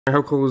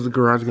How cool is the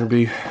garage gonna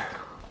be?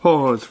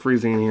 Oh, it's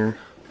freezing in here.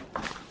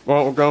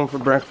 Well, we're going for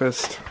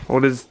breakfast.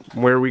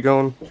 Where are we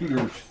going?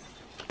 Tudor's.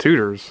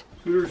 Tudor's?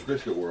 Tudor's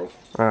Biscuit World.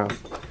 Oh.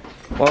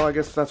 Well, I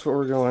guess that's where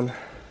we're going.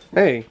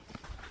 Hey,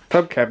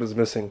 hubcap is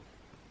missing.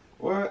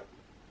 What?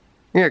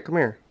 Yeah, come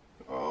here.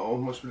 Oh,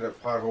 must be that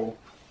pothole.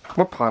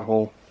 What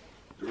pothole?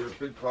 There was a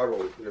big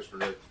pothole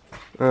yesterday.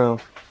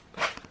 Oh.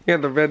 Yeah,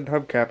 the red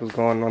hubcap is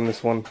gone on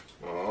this one.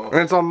 Oh.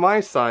 And it's on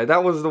my side.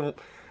 That was the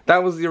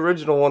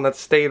original one that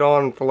stayed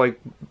on for like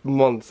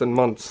months and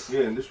months.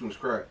 Yeah, and this one's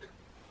cracked.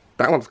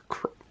 That one's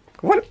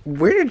what?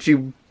 Where did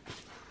you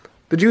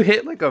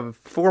hit like a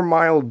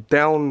 4-mile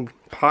down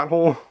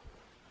pothole?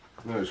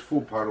 No, there's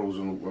full potholes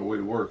on my way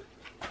to work.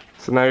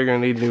 So now you're gonna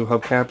need new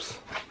hubcaps.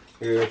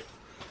 Yeah.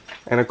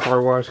 And a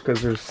car wash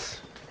because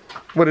there's,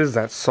 what is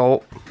that,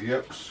 salt?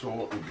 Yep,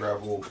 salt and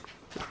gravel.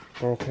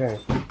 Okay.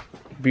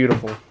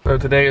 Beautiful. So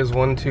today is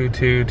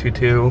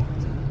 1/22/22.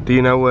 Do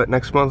you know what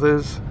next month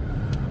is?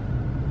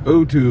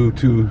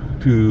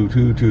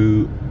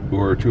 02/22/22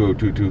 or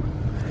 2022.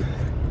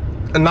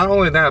 And not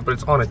only that, but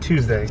it's on a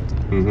Tuesday.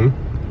 Mm-hmm.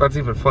 That's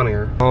even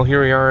funnier. Well,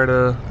 here we are at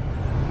a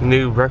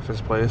new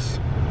breakfast place.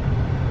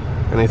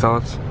 Any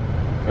thoughts?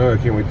 Oh, I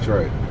can't wait to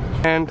try it.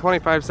 And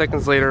 25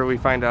 seconds later, we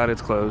find out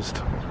it's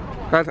closed.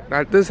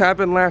 This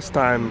happened last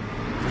time,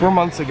 4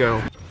 months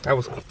ago. That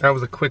was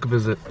a quick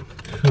visit.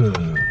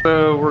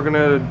 So we're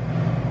gonna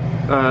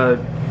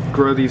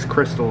grow these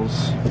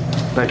crystals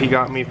that he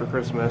got me for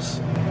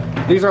Christmas.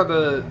 These are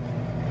the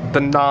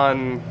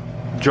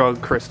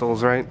non-drug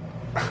crystals, right?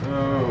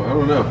 Oh, I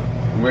don't know.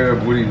 We might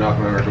have Woody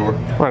knocking on our door.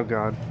 Oh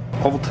God.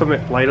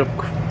 Ultimate light up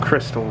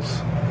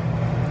crystals.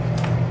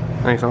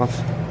 Any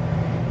thoughts?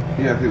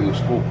 Yeah, I think it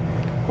looks cool.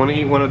 Want to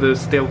eat one of those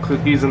stale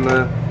cookies in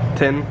the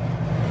tin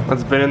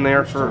that's been in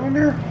there for... in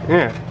there?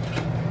 Yeah.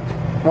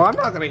 Well, I'm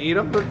not gonna eat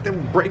them, but they'll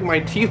break my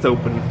teeth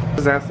open. What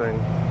is that thing?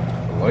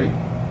 The light?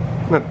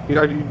 No,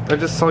 I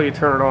just saw you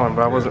turn it on,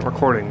 but I wasn't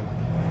recording.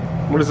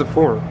 What is it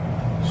for?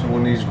 So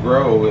when these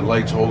grow, it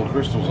lights all the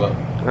crystals up.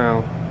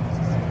 Oh.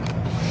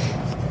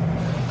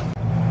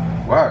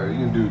 Wow, you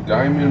can do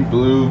diamond,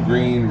 blue,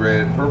 green,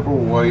 red, purple,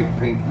 white,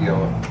 pink,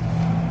 yellow.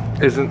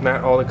 Isn't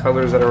that all the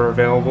colors that are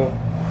available?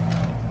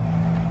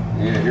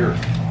 Yeah, here.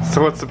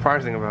 So what's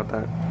surprising about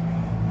that?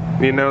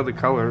 You know the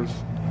colors.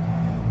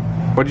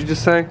 What'd you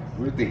just say?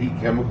 We have to heat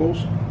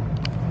chemicals.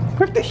 We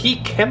have to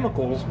heat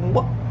chemicals?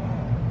 What?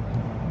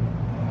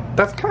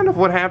 That's kind of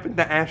what happened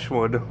to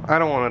Ashwood. I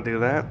don't want to do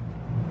that.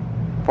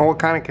 Well, what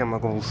kind of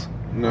chemicals?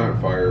 Not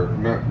fire,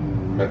 not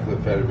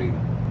methamphetamine.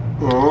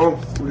 Oh,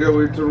 we gotta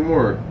wait till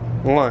tomorrow.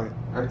 Why?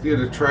 I have to get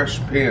a trash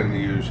pan to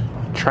use.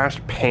 Trash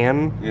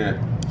pan? Yeah.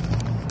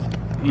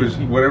 Because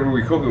whatever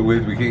we cook it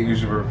with, we can't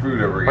use it for food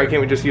ever again. Why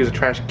can't we just use a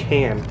trash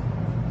can?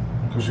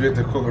 Because we have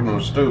to cook it on the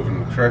stove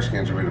and the trash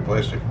cans are made of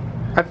plastic.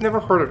 I've never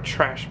heard of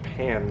trash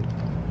pan.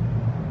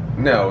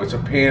 No, it's a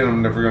pan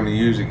I'm never going to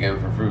use again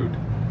for food.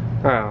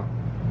 Oh.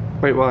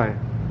 Wait, why?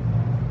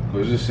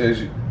 Because it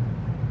says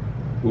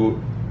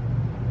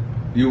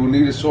you will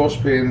need a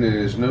saucepan that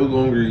is no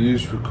longer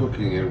used for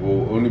cooking and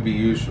will only be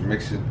used for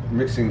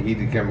mixing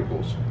heated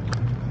chemicals.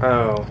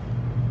 Oh.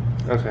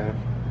 Okay.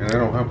 And I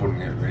don't have one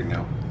yet right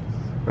now.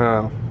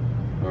 Oh.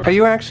 Are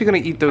you actually gonna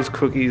eat those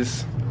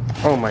cookies?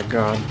 Oh my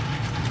God.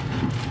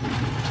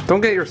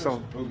 Don't get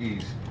yourself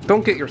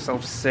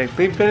sick.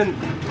 They've been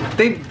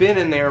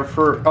in there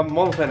for a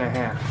month and a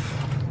half.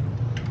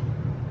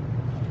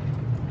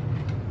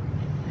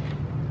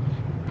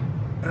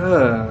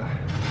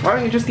 Why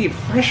don't you just eat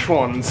fresh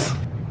ones?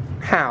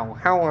 How?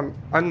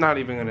 I'm not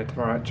even gonna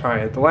try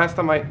it. Because the last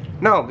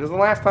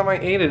time I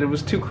ate it, it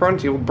was too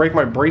crunchy. It would break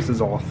my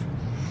braces off.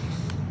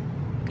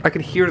 I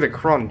could hear the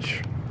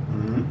crunch.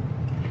 Mm-hmm.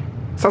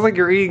 Sounds like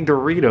you're eating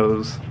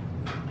Doritos.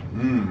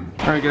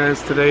 Alright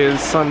guys, today is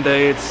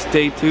Sunday. It's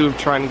day 2 of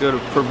trying to go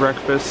for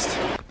breakfast.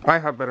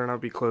 IHOP better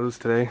not be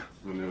closed today.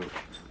 No.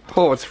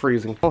 Oh, it's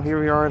freezing. Well, here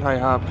we are at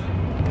IHOP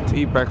to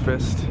eat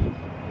breakfast.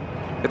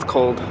 It's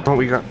cold. Oh,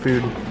 we got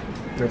food.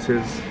 That's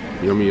his.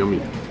 Yummy,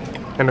 yummy.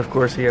 And of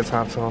course he has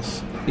hot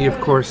sauce. He of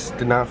course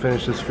did not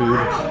finish his food,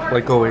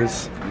 like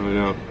always. I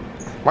know.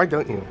 Why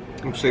don't you?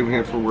 I'm saving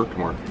it for work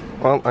tomorrow.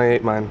 Well, I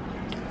ate mine.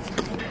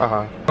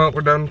 Well,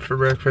 we're done for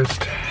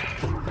breakfast.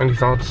 Any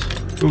thoughts?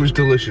 It was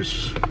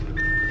delicious.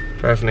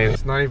 Fascinating.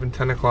 It's not even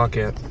 10 o'clock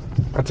yet.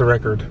 That's a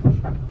record.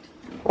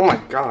 Oh my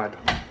God.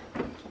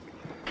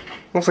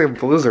 Looks like a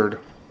blizzard.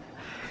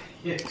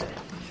 Yeah.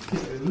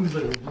 It looks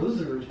like a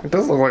blizzard. It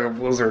does look like a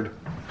blizzard.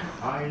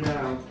 I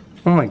know.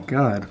 Oh my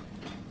God.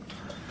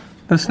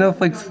 The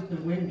snowflakes. The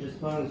wind just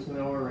blowing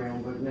snow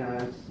around, but no,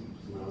 it's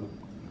snow.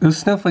 Those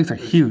snowflakes are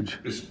huge.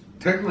 It's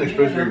technically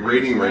supposed to be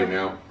raining right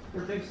now.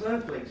 They're big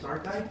snowflakes,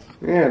 aren't they?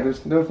 Yeah,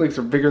 those snowflakes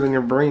are bigger than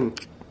your brain.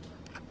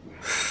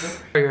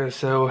 Hey guys,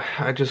 so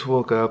I just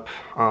woke up,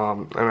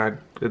 and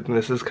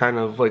this is kind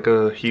of like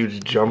a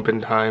huge jump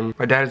in time.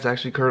 My dad is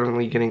actually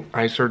currently getting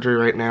eye surgery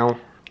right now.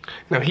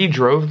 Now he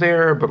drove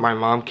there, but my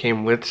mom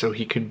came with so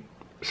she could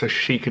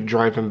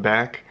drive him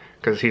back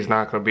because he's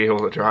not going to be able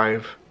to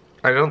drive.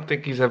 I don't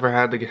think he's ever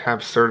had to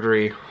have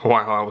surgery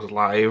while I was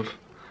live.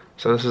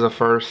 so this is a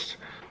first.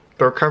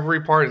 The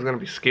recovery part is going to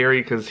be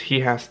scary because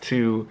he has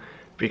to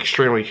be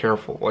extremely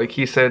careful. Like,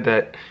 he said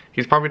that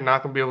he's probably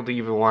not going to be able to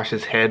even wash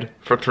his head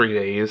for 3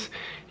 days.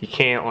 He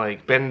can't,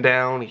 like, bend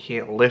down. He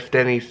can't lift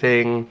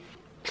anything.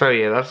 So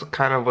yeah, that's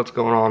kind of what's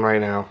going on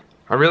right now.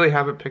 I really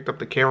haven't picked up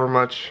the camera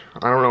much.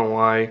 I don't know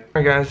why.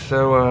 Alright guys,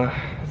 so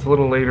it's a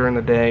little later in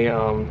the day.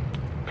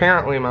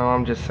 Apparently my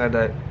mom just said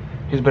that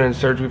he's been in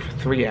surgery for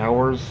 3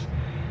 hours.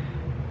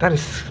 That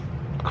is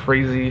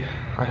crazy.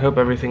 I hope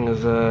everything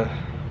is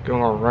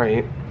going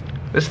alright.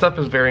 This stuff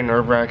is very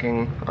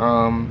nerve-wracking.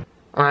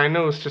 I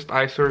know it's just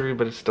eye surgery,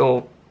 but it's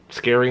still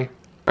scary.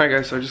 Alright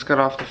guys, so I just got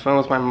off the phone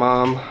with my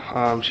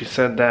mom. She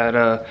said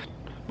that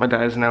my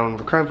dad is now in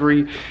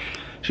recovery.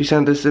 She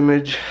sent this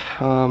image.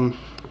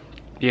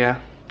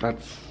 Yeah,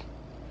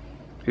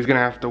 he's gonna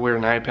have to wear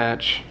an eye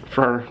patch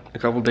for a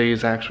couple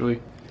days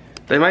actually.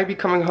 They might be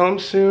coming home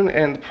soon,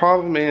 and the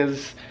problem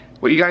is,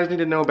 what you guys need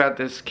to know about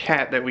this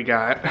cat that we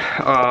got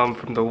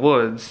from the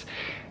woods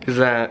is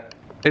that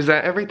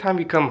every time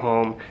you come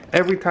home,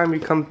 every time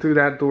you come through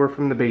that door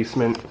from the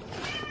basement,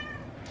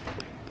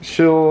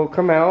 she'll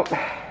come out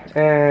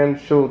and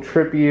she'll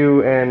trip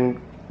you and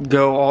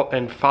go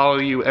and follow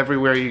you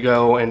everywhere you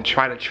go and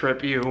try to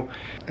trip you.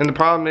 And the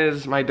problem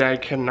is my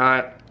dad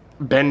cannot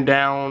bend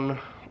down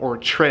or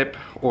trip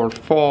or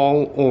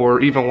fall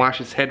or even wash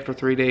his head for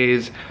 3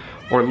 days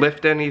or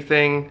lift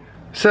anything.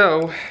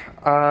 So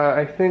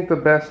I think the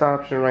best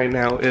option right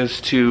now is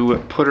to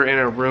put her in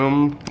a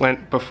room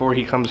before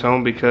he comes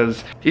home,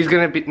 because he's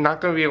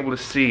not gonna be able to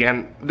see,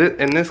 and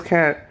this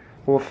cat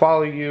will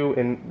follow you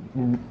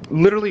and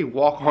literally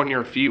walk on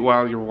your feet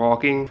while you're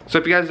walking. So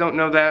if you guys don't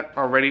know that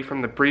already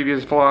from the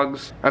previous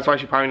vlogs, that's why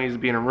she probably needs to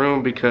be in a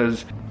room,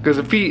 because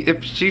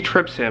if she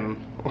trips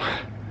him,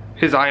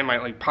 his eye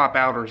might like pop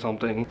out or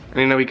something,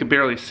 and you know, he could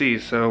barely see.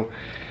 So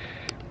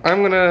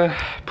I'm gonna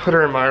put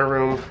her in my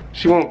room.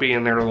 She won't be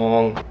in there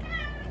long.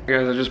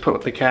 Guys, I just put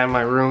the cat in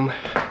my room.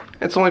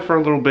 It's only for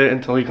a little bit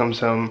until he comes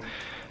home,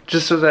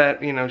 just so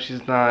that, you know,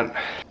 she's not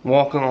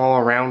walking all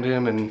around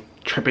him and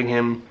tripping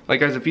him. Like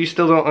guys, if you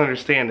still don't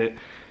understand it,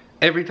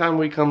 every time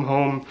we come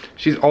home,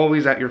 she's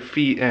always at your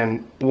feet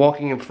and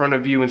walking in front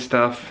of you and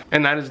stuff.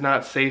 And that is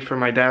not safe for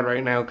my dad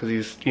right now, because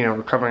he's, you know,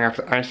 recovering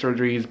after eye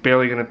surgery. He's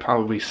barely gonna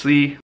probably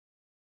see.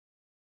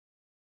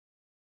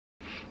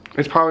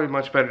 It's probably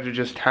much better to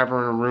just have her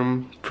in a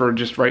room for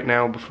just right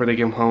now before they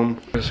get him home.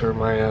 Just so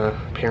my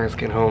parents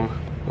get home.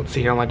 Let's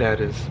see how my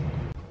dad is.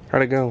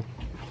 How'd it go?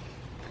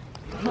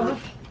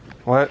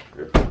 What?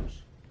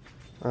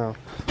 Oh.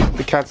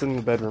 The cat's in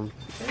the bedroom.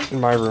 In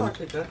my room.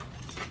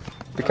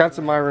 The cat's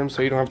in my room,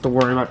 so you don't have to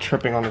worry about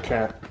tripping on the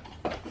cat.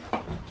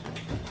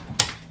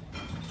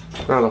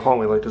 Oh, the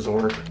hallway light doesn't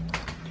work.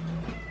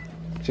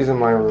 She's in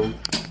my room.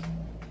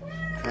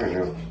 Right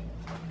now.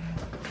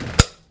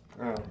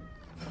 Oh.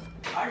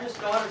 I just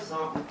thought of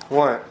something.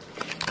 What?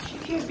 She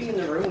can't be in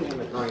the room with him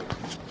at night.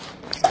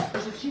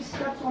 Because if she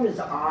steps on his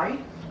eye,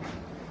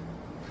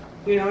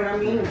 you know what I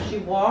mean? If she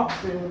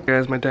walks and...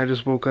 Guys, my dad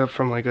just woke up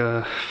from like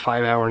a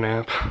 5-hour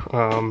nap.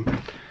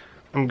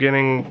 I'm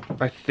getting,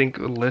 I think,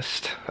 a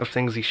list of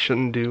things he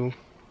shouldn't do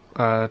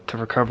to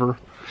recover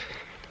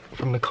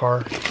from the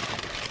car.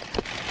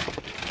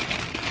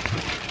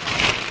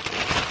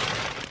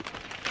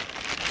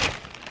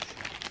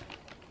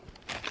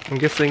 I'm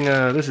guessing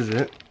this is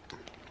it.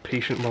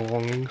 Patient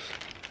belongings.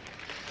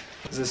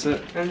 Is this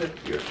it?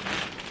 Yeah.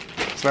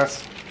 So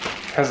that's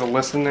has a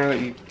list in there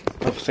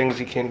of things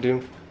you can't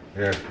do.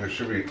 Yeah, there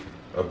should be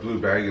a blue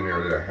bag in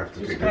there that I have to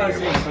He's take gotta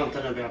everything say off.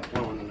 something about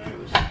blowing the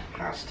nose.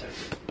 Has to.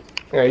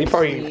 Yeah, you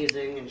probably.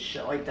 Sneezing and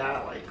shit like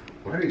that, like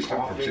Why do you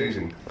stop from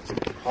sneezing?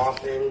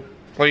 coughing.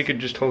 Well, you could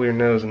just hold your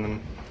nose and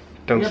then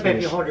don't Yeah, but if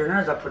you sneeze. hold your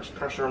nose, that puts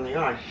pressure on the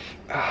eye.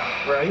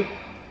 Right?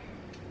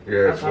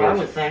 Yeah, That's it's what I worse.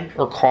 would think.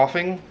 Or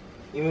coughing.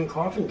 Even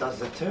coughing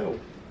does it too.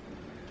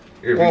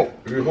 Yeah, Well-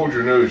 if you hold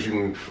your nose, you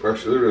can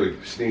actually literally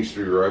sneeze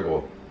through your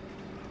eyeball.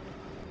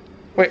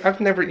 Wait,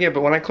 I've never. Yeah,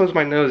 but when I close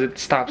my nose, it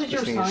stops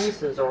Because the your sneeze.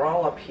 sinuses are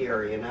all up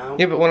here, you know?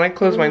 Yeah, but when I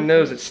close my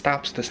nose, it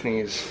stops the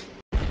sneeze.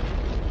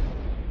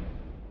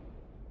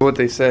 What'd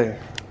they say?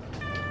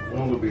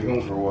 Well, we'll be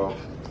home for a while.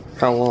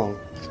 How long?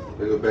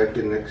 They go back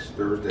in next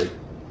Thursday.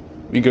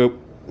 You go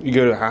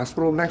to the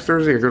hospital next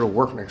Thursday or go to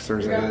work next You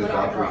Thursday? gotta put eye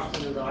doctors. drops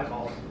into the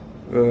eyeballs.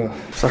 Ugh.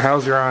 So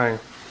how's your eye?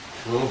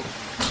 Well,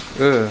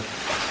 Ugh.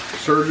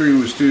 surgery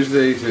was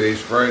Tuesday,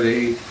 today's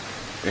Friday,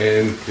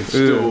 and it's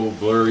still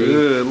blurry.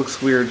 Ugh, it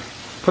looks weird.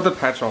 Put the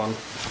patch on.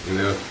 You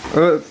know.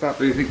 Stop. What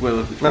do you think? What it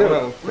looks No,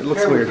 no, it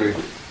looks weird.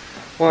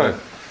 What?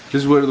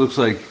 This is what it looks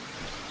like.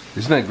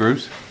 Isn't that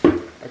gross?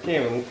 I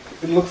can't even.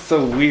 It looks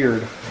so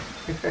weird.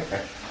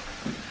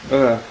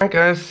 Alright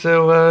guys,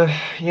 so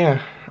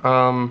yeah.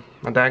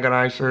 My dad got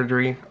eye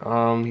surgery.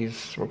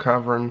 He's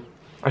recovering.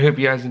 I hope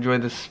you guys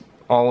enjoyed this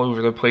all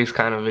over the place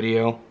kind of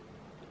video.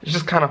 It's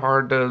just kind of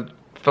hard to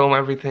film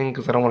everything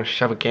because I don't want to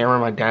shove a camera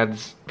in my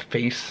dad's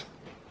face.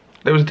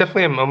 There was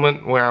definitely a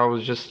moment where I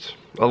was just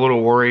a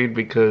little worried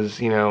because,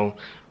 you know,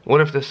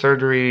 what if the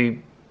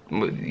surgery,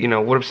 you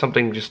know, what if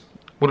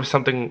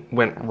something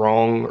went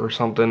wrong or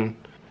something?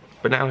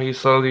 But now he's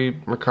slowly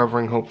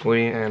recovering,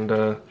 hopefully, and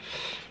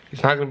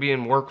he's not going to be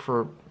in work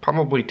for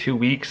probably 2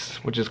 weeks,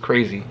 which is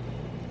crazy.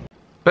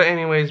 But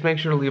anyways, make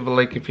sure to leave a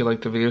like if you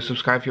liked the video,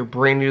 subscribe if you're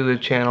brand new to the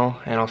channel,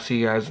 and I'll see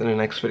you guys in the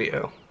next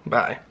video.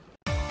 Bye.